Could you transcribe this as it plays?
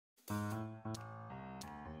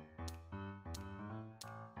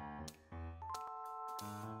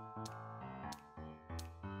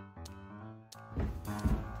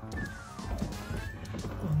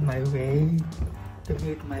my way to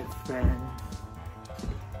meet my friend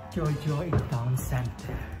Jojo in town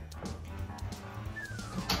center.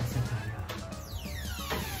 Asan tayo?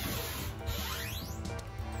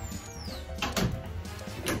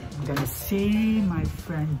 I'm gonna see my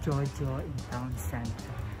friend Jojo in town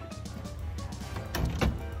center.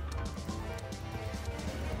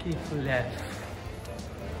 Keep left.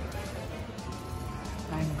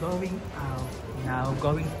 I'm going out now,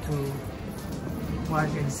 going to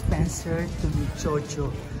Mark and Spencer to meet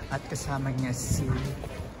Jojo at kasama niya si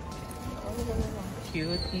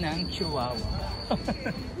cute ng Chihuahua.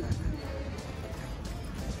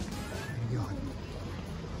 Ayun.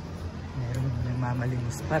 Meron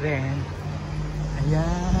nagmamalimos pa rin.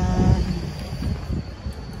 Ayan.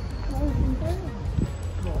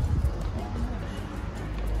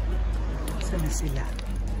 Saan na sila?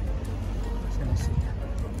 Saan na sila?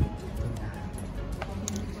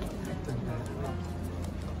 Ito na.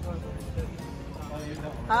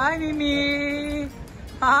 Hi, Mimi!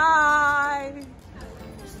 Hi!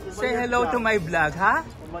 Say hello to my vlog, ha?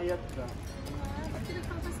 Umayat ka.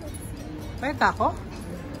 Mayat ako?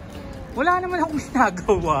 Wala naman akong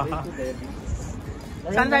ginagawa.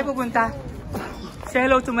 Saan tayo pupunta? Say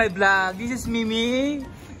hello to my vlog. This is Mimi.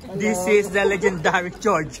 Hello. This is the legendary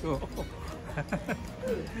Giorgio.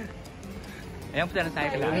 Ayan, punta na tayo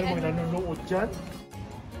kailangan. Ano mga nanonood dyan?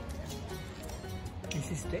 This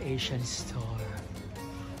is the Asian store.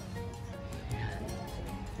 Ayan.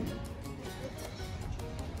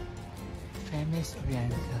 Famous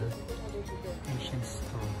Oriental Asian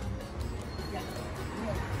store.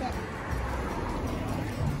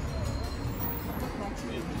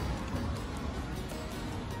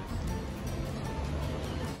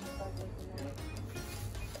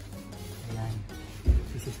 Ayan.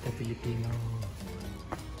 This is the Filipino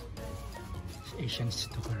Asian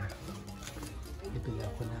store. Bibili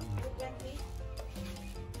ako ng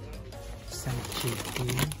isang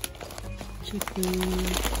chicken.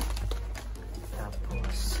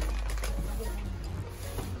 Tapos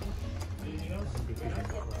ang bibili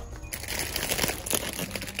ko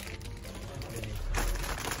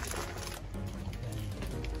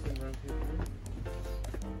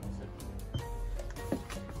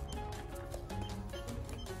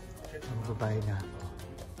magbabayad na ako.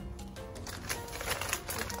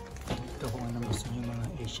 Ito kung anong gusto niyo mga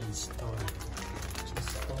Asian store.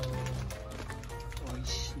 Just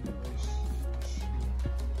oishi.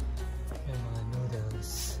 May mga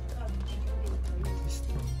noodles.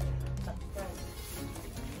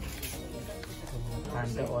 Ito mga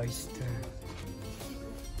panda oyster.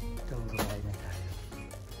 Ito magbabayad na tayo.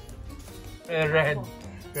 Red.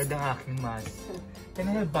 Red ang aking mask. Can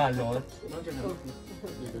I have balot?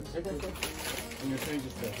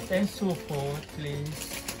 And supo,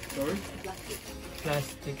 please. Sorry?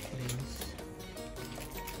 Plastic, please.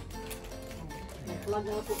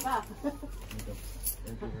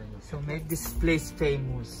 So make this place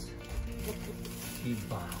famous.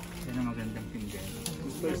 Diba? Yan ang magandang tingin.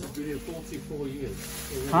 This place has been here 44 years.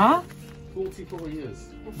 Huh? 44 years.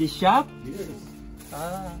 This shop? Yes.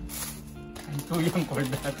 Ah. I'm too young for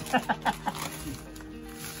that.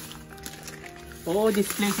 Oh,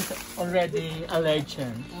 this place is already a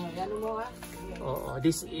legend. Oh,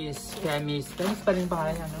 this is famous. Famous pa rin ba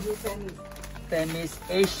kaya, no? Famous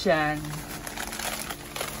Asian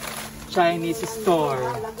Chinese store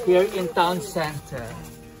here in town center.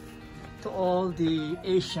 To all the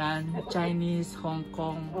Asian, Chinese, Hong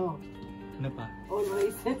Kong, ano pa? All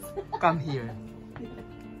races. Come here.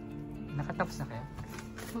 Nakatapos na kayo?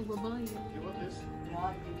 Magbabayad. You want this?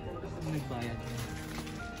 Nagbayad na.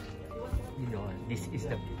 Yun, this is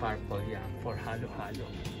the purple yam for halo-halo.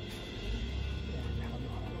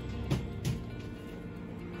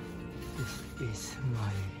 This is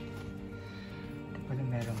my... Ito pala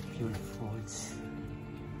merong pure foods.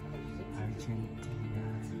 Argentina.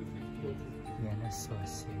 Vienna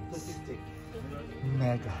sausage.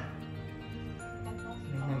 Mega.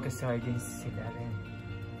 May mega sardines sila rin.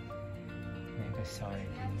 Mega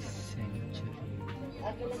sardines. Century.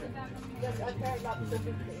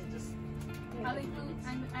 I'll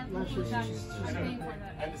include that name for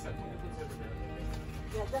that.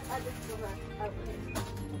 Yeah, just add it to that.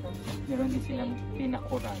 Meron din silang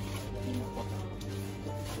pinakuran.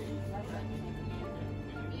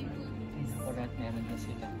 Pinakuran, meron din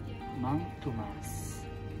silang Mang Tomas.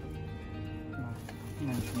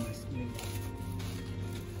 Mang Tomas.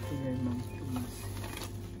 Sila Mang Tomas.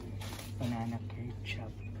 Banana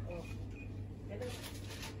ketchup.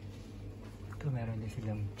 Ito meron din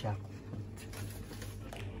silang jackfruit.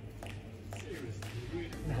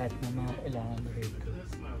 Lahat ng mga kailangan rito.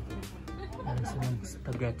 Meron silang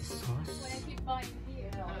spaghetti sauce.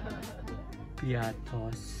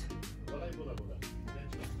 Piatos.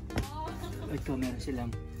 Ito meron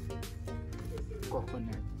silang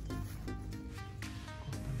coconut.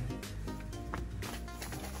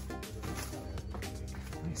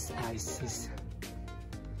 Spices.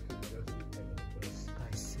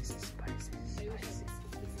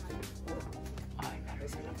 Ay, meron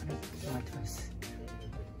silang tomatoes.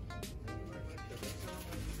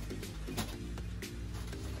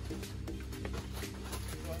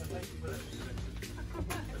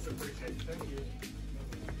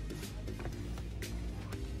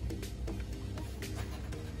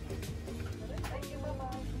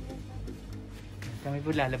 Kami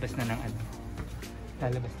po lalabas na ng ano.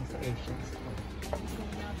 Lalabas na sa Asian store.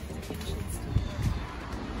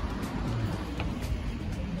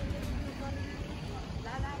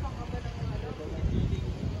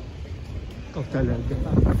 Ikaw talaga.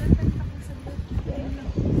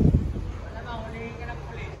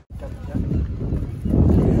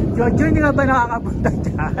 Jojo, hindi ka ba nakakapunta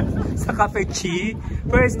dyan sa Cafe Chi?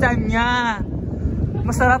 First time niya.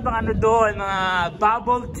 Masarap ang ano doon, mga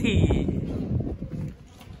bubble tea.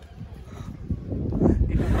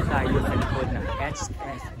 Dito na tayo sa likod ng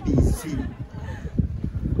HSBC.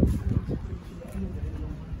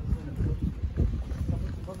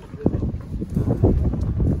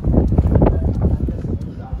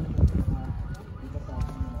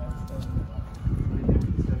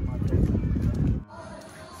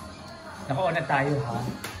 Naka-on na tayo ha.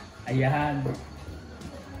 Ayan.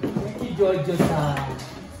 Si Jojo sa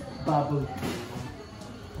bubble tea.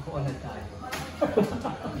 Naka-on na tayo.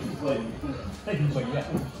 Ano ba yan?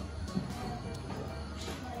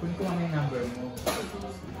 Kunin ko naman yung number mo.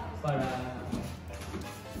 Para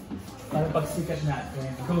pagsikat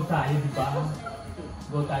natin. Go tayo, di ba?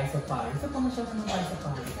 Go tayo sa Paris. Saan pa masyado naman tayo sa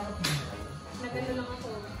Paris? Nagano lang ako.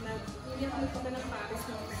 Hindi ako nagpunta ng Paris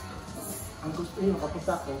ng ang gusto yung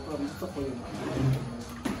kapunta ko, pero gusto ko yung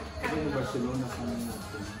Barcelona sa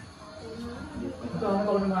natin. Ito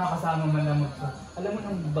ako ng mga kasama man lang alam mo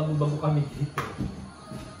nang bago-bago kami dito.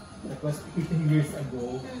 That was 15 years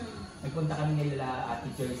ago. Nagpunta kami nila Ate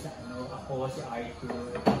Joy sa ano, ako, si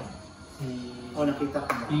Arthur, si nakita ko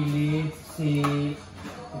na. Philip, si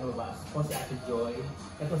ano ba? Ako si Ate Joy.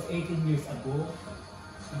 That was 18 years ago.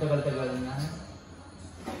 Tagal-tagal na.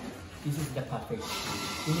 This is the cafe.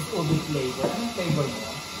 This is Obi flavor. Anong flavor mo?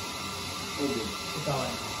 Obi. Ikaw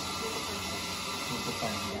ano? Ito pa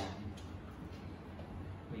niya.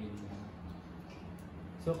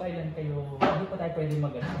 So kailan kayo, hindi pa tayo pwede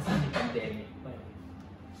mag-ano kasi hindi pandemic pa.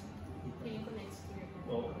 Ngayon ko next year.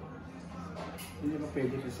 Oo. Hindi pa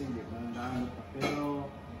pwede kasi hindi pa naano pa. Pero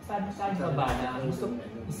Saan ka ba na? Gusto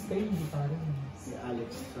Spain, hindi pa rin. si Alex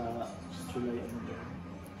sa July ano doon.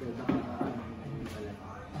 Pero nakakaano hindi talaga.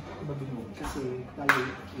 Kasi tayo,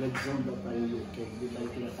 red zone daw tayo UK, hindi tayo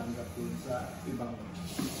tinatanggap yun sa ibang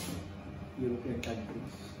European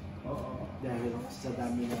countries. Oo. Dahil sa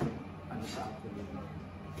dami ng ano sa atin.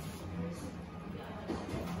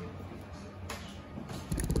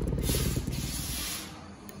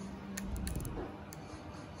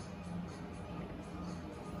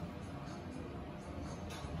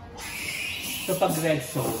 So pag red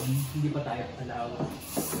zone, hindi pa tayo allowed.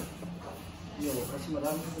 Kasi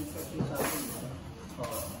marami ng infection sa atin.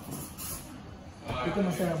 Oo. Ito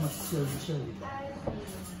masarap mas chill, di ba?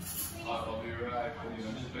 I'll be right.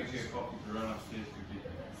 Just make you a coffee to run upstairs to keep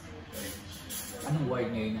it. Anong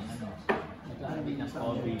word ngayon ng ano? Nag-aaral ng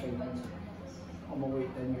COVID. Umaway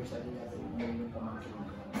 10 years ago natin yung pamangkin.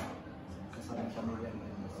 Kasama ng pamilya na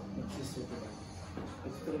nagsisito ba.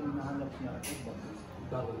 Ito ko rin nahanap niya at iba.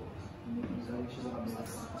 Bago. Hindi siya sa kamila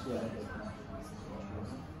kasi wala doon.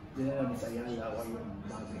 Hindi na namin sa Ayala o yung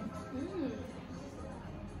bagay.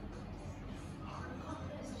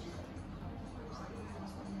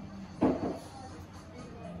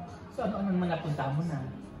 So ano naman napunta mo na?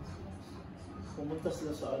 Pumunta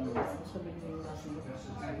sila sa ano sabi niya yung nasa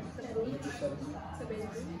Sa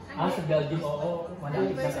Belgium. Sa Belgium, oo.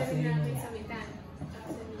 Malapit na kasi yun. namin sa Mitan.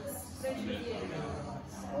 French Riviera.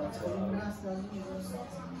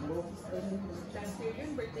 Last year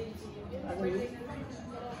yun, birthday ni Gio yun. Birthday na lang.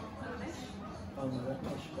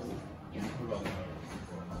 Marrakesh pala.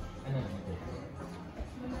 Ano?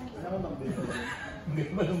 Ano naman ang bito mo? Hindi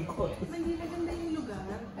malungkot. Manila ganda yung lugar.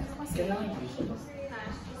 Pero kasi... Kailangan yung visa ba? Ha?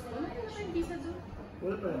 Wala na naman visa doon.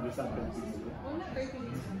 Wala pa yung visa ang Pilipinas. Wala 30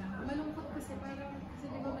 days na lang. Malungkot kasi parang... Kasi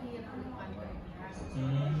di ba mahirap ang country.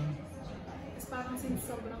 Tapos parang since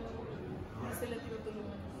sobrang sila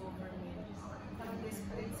tinutulungan ng government, parang risk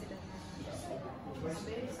pa rin sila na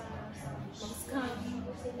Scam.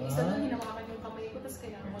 Isa lang hinawakan yung kamay ko, tapos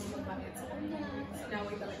kailangan ko magbayad sa kanila.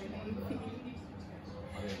 Sinaway talaga na yung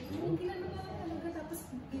yung ginagawa ka talaga, tapos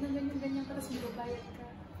ginanyan-ganyan ka, tapos magbabayad ka.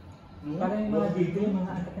 Parang yung mga dito, yung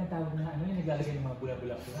mga anak na tawag na ano, yung naglalagay ng mga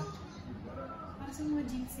bula-bula ko. Para sa mga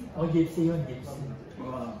gypsy. Oh, gypsy yun, gypsy.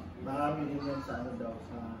 Marami din yan sa ano daw,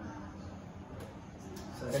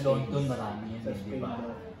 Sa London marami yan, sa di Spain ba?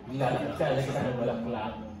 daw. Yung lalagay ka ng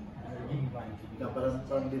walang-walang. Na parang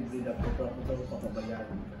libre na po, parang ito mo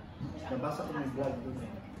papabayaan ka. Nabasa ko yung vlog dun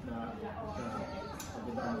eh, na sabi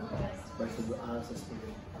na ano, sa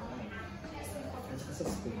Spain. Sa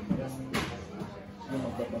Spain, yung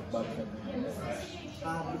magbabagbag ka na.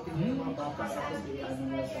 Buti yung mga bata tapos ano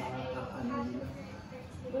nila sa ano nila.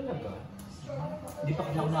 Talaga? Hindi pa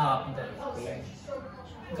kasi ako nakakapunta sa Spain.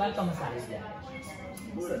 Magkano pa masahe dyan?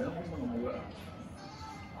 Mura na kung mga mura.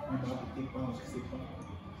 May mga pitipang, sisipang.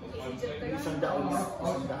 Isang daan na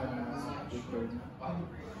paper na.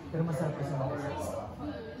 Pero masarap kasi mga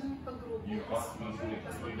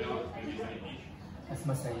mas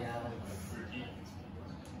masaya.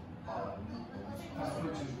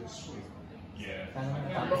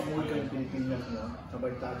 Tapos umuwi ka ng Pilipinas mo,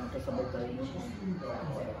 sabay tayo mo.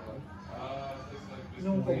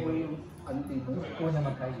 Nung umuwi yung auntie mo, Oo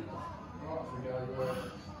naman tayo.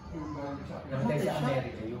 Namatay sa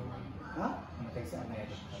Amerika yung ha? namatay sa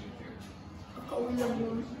Amerika. Kakauwi lang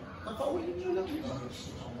yun. Kakauwi nyo lang yun.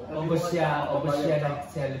 August siya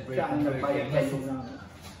nag-celebrate Siya ang ng nagbayad birthday kayo niya. ng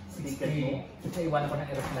ticket mo. Kasi iwan ako ng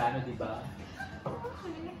aeroplano, di ba?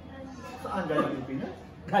 Saan galing Pilipinas?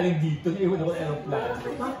 Galing dito, iwan ako ng aeroplano.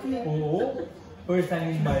 Bakit? Oo. First time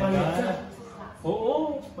in my Nagbayad ka? life. Oo.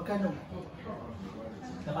 Magkano?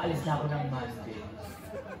 Nakaalis na ako ng Monday.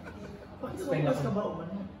 Bakit Spend oras ako. ka ba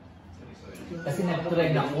umano? Kasi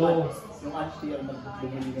nag-train ako. Yung auntie ang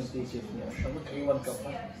nagbumili ng ticket niya. Tapos iwan ka pa.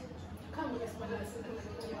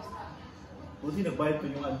 Buti nagbayad ko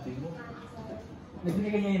yung auntie mo.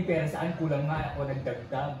 Nagbinigay niya yung pera sa akin, kulang nga ako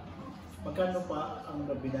nagdagdag. Magkano pa ang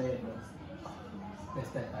binayad mo?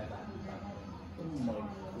 Less than 500. Oh my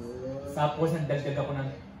God. Tapos nagdagdag ako ng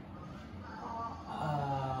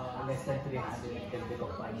less than 300. Nagdagdag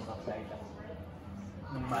ako pa yung kapside ako.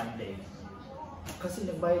 Ng Monday. Kasi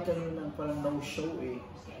nagbayad ka rin ng parang no show eh.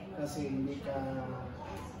 Kasi hindi ka,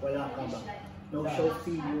 wala ka ba? No show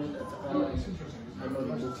fee yun at saka ano,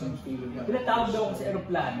 booking fee yun. Pinatawag daw ako sa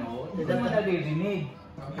aeroplano, hindi mo naririnig.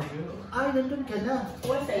 Ay, nandun ka na.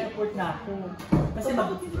 Well, sa airport na ako. Kasi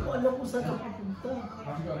Bakit hindi ko alam kung saan ka pupunta?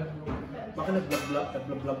 Baka nag-vlog ka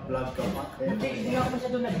pa. Hindi ako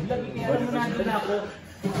masyado nag-vlog. Kaya alam mo nandun na ako.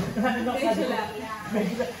 Nandun ako sa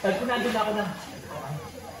nandun ako ng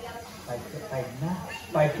 5 na,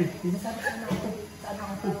 5:50 na. Sabi ko saan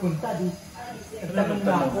ako pupunta? Nagtanong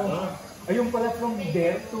na ako. Ayun pala from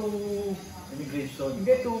there to Immigration.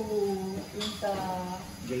 hindi to yung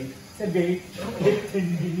Gate. sa gate.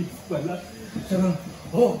 10 minutes pala. Sarang,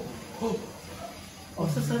 oh.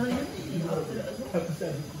 Sa sana yun. Tapos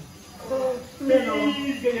sabi ko, Pero,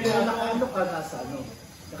 ganyan. naka-ano ka na sa ano?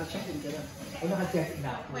 Naka-check-in ka na. O naka-check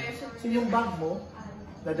na ako. So yung bag mo,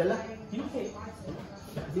 nadala? Hindi.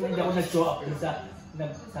 Kasi hindi ako nag-show up dun sa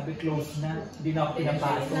sabi close na, hindi na ako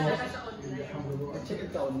pinapasok. Check-in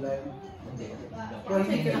ka online. Hindi. Pero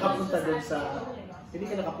hindi ka nakapunta doon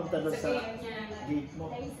sa gate mo.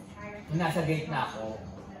 Nung nasa gate na ako,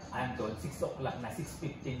 andun, 6 o'clock na,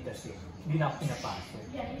 6:15 kasi, hindi na ako pinapasok.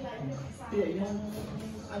 Yeah, yung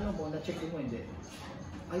ano mo, na-check-in mo hindi.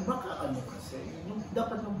 Ay baka ano kasi,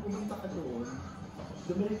 dapat nung pumunta ka doon,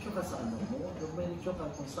 dumiretso ka sa ano mo, dumiretso ka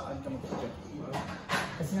kung saan ka mag-check-in.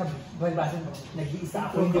 Kasi nga, basta nag-iisa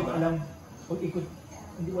ako, hindi ko alam kung ikot,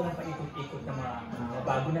 hindi ko alam pa ikot-ikot na mga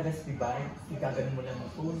bago na kasi diba, igaganon mo lang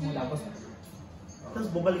ng phone mo, Tapos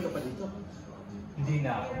bumalik ka pa dito. hindi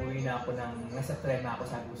na, umuwi na ako ng, nasa tren na ako,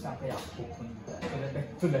 sabi ko saan kaya ako pupunta.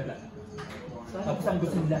 Tulala. Tapos ang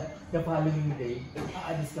gusto nila, the following day,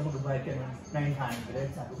 aalis ka magbabayad ka ng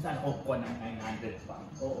 900. Sabi ko saan ako kuha ng 900 pa.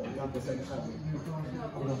 Oo, tapos ano sabi?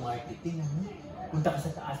 Puro marketing, ano? Punta ka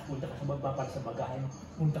sa taas, punta ka sa baba para sa bagahe mo.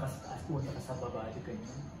 Punta ka sa taas, punta ka sa baba, di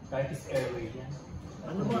ganyan. Turkish Airways yan.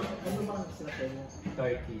 Ano ba ang sinasay mo?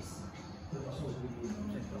 Turkish.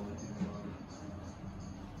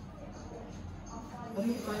 Ano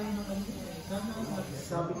kaya ng ano? Sana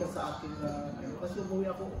sabi ka sa akin na ano, kasi umuwi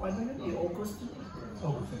ako, ano yun eh, August yun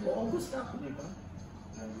eh. August na ako, di ba?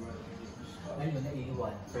 Ayun,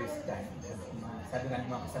 naiiwan. First time. Sabi nga ng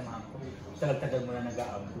mga kasama ko, tagal-tagal mo na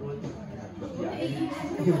nag-a-abroad.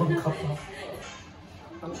 Iwan ka pa.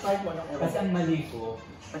 Ang flight mo, anong oras? Kasi ang mali ko,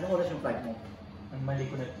 Anong oras yung flight mo? ang mali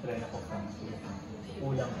ko nag-train ako from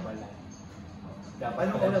kulang pala.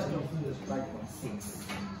 Dapat Anong oras nyo? Like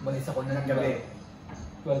 6. Malis ako ng gabi.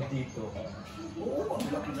 12 dito. Oo, ang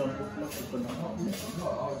laki ng book ito na.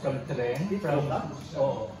 From tren? Dito From... ka?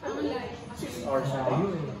 Oo. Ang live. 6 hours na.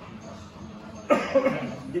 Ayun.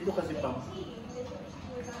 Dito kasi pang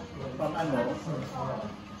ano,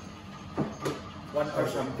 1 hour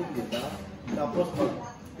something, di ba? Tapos pag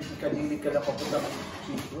kadili ka na papunta ng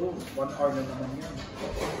Heathrow, 1 hour na naman yan.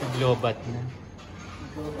 Naglobat na.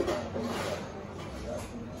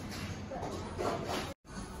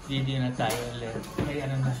 Video na tayo ulit. May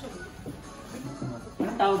ano na.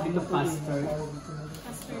 Anong tawag dito? Custard?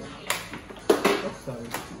 Custard. Sorry.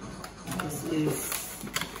 This is...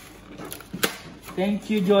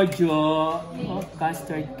 Thank you, Jojo. Oh,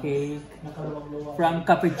 custard cake. From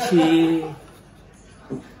Capichi.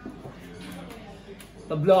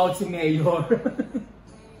 Pa-vlog si Mayor.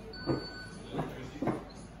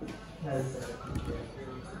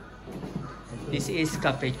 This is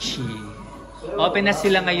Capichi. Open na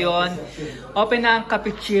sila ngayon. Open na ang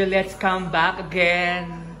Capichi. Let's come back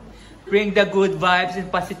again. Bring the good vibes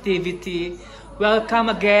and positivity.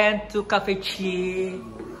 Welcome again to Capichi.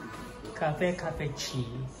 Capichi.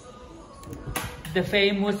 The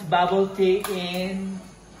famous bubble tea in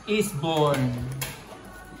Eastbourne,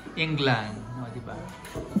 England. O, diba?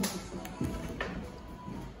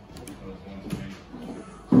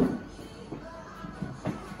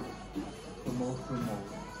 Promote.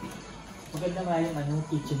 Maganda nga yung ano,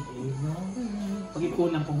 kitchen aid, no?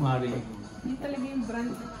 Pag-ipunan kong nga rin. Yun talaga yung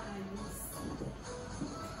brand na ayos.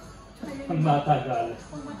 Ang matagal.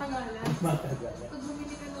 Pag matagalan. Matagalan. Pag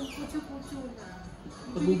bumili ka ng pucho-pucho na,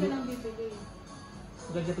 Pag bumili ka ng bibili.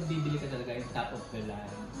 Maganda pag bibili ka talaga yung top of the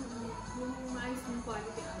line. Yung maayos ng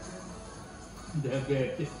quality agad.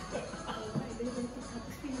 Diabetes. Ay, dahil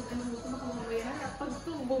tapos pinag-ano mo ito makamamaya. Pag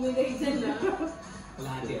ito, bumigay dyan na.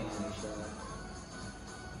 Kalahati ang ano siya.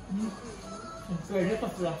 Ang pwede pa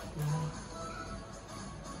fluff na.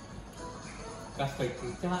 Custard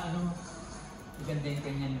cake. Tsaka ano, maganda yung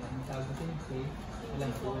kanya naman. Ang tawag ko yung cake.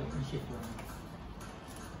 Alam ko, yung ship lang.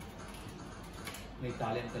 May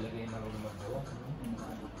talent talaga yung marunong magawa.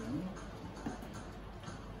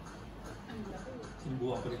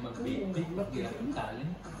 Sinubukan ko rin mag-bake. Hindi akong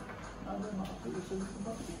talent. Ano, makapag-isip ko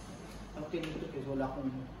ba? Ang tinito is wala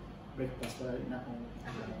akong breakfast, wala rin akong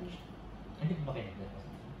lunch. Hindi ko ba kayo nag-breakfast?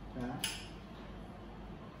 Ha?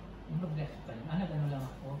 Yung mag-breakfast pa rin. Ano lang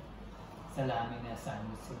ako. Salami na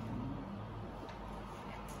sandwich.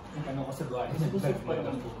 Ang tanong ko sa buwan. Gusto pa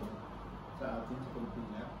lang sa atin sa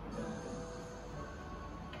Pilipinas.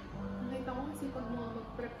 Nakita ko kasi pag mga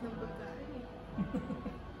mag-prep ng pagkain eh.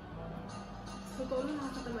 Totoo lang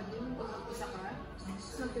nakakatamad yun pag mag-isa ka.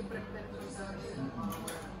 Tapos nag-prep na ng pagkain.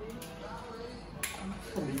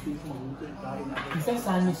 Pag-ibig ko mabuti, kain ako. Isang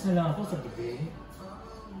sandwich na lang ako sa gabi.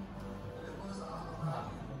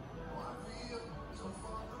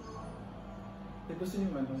 Gusto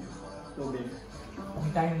niyo ano? Tubig.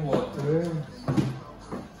 Ang tayong water.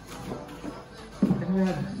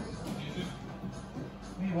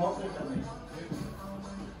 May water kami.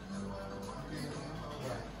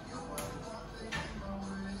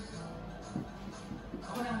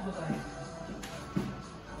 Ako na ako ba tayo?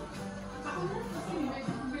 Ako na kasi may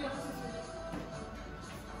bumili ako sa sulit.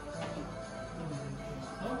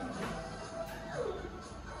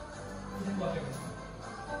 Isang water.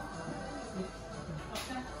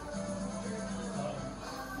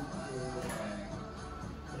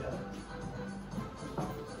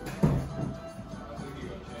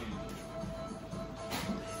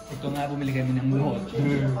 Ito nga, bumili kami ng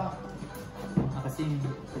water. Kasi,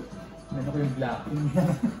 meron ko yung black.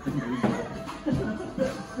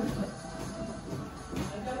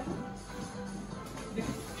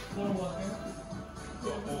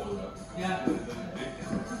 Yeah.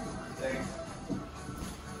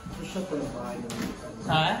 Siya ko lang ba yung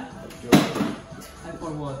Ha? Ay,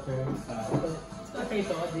 for water. Okay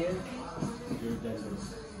ito, dear. Jordan.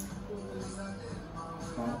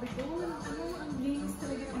 Sabi ko, ano, ang linis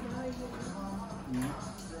talaga ng bahay mo.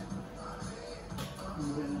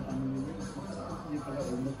 Hindi pala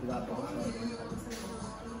umot, wala pa ako sa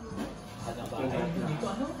Ano ba? Dito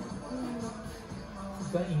ano?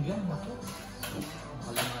 Sa England mo to?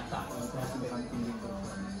 Wala mga tao. Hindi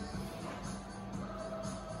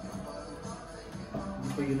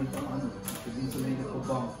pa yun ang ano. Hindi sa may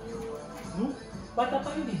nagpabang. Bata pa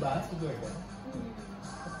yun, di ba? Si Jordan?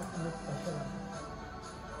 Kapag pa siya.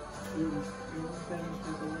 Yung parents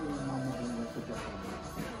ko ko yung mga mga sa Japan.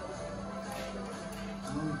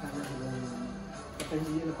 Ang talaga yung kapag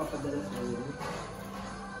hindi napapadala sa Euro.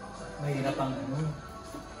 Mahirap ang ano.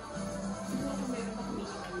 siguro kung meron pa kami.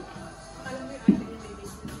 Alam mo yung ate niya may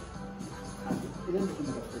business. Ilan mo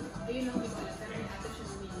kumagapit? Ayun ang hindi ko alam. Pero yung ate siya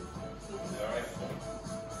may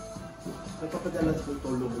Nagpapadala sa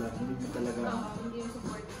tulong lang, hindi mo talaga hindi yung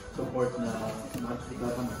support. support na makakita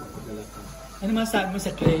ka magpapadala ka. Ano masabi mo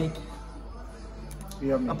sa cake?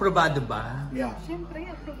 Yeah, man. Aprobado ba? Yeah. Siyempre,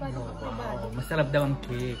 aprobado. Masarap daw ang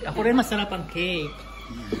cake. Ako rin masarap ang cake.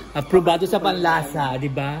 Aprobado sa panlasa, di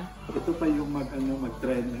ba? Ito pa yung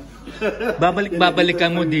mag-trend.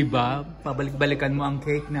 Babalik-babalikan mo, di ba? Babalik-balikan mo ang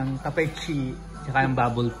cake ng kapechi tsaka ng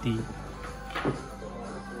bubble tea.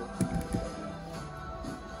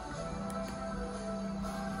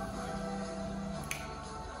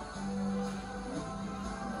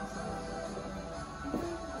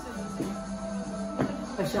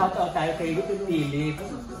 Pa-shoutout tayo kay Philip.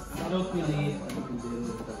 Hello, Philip.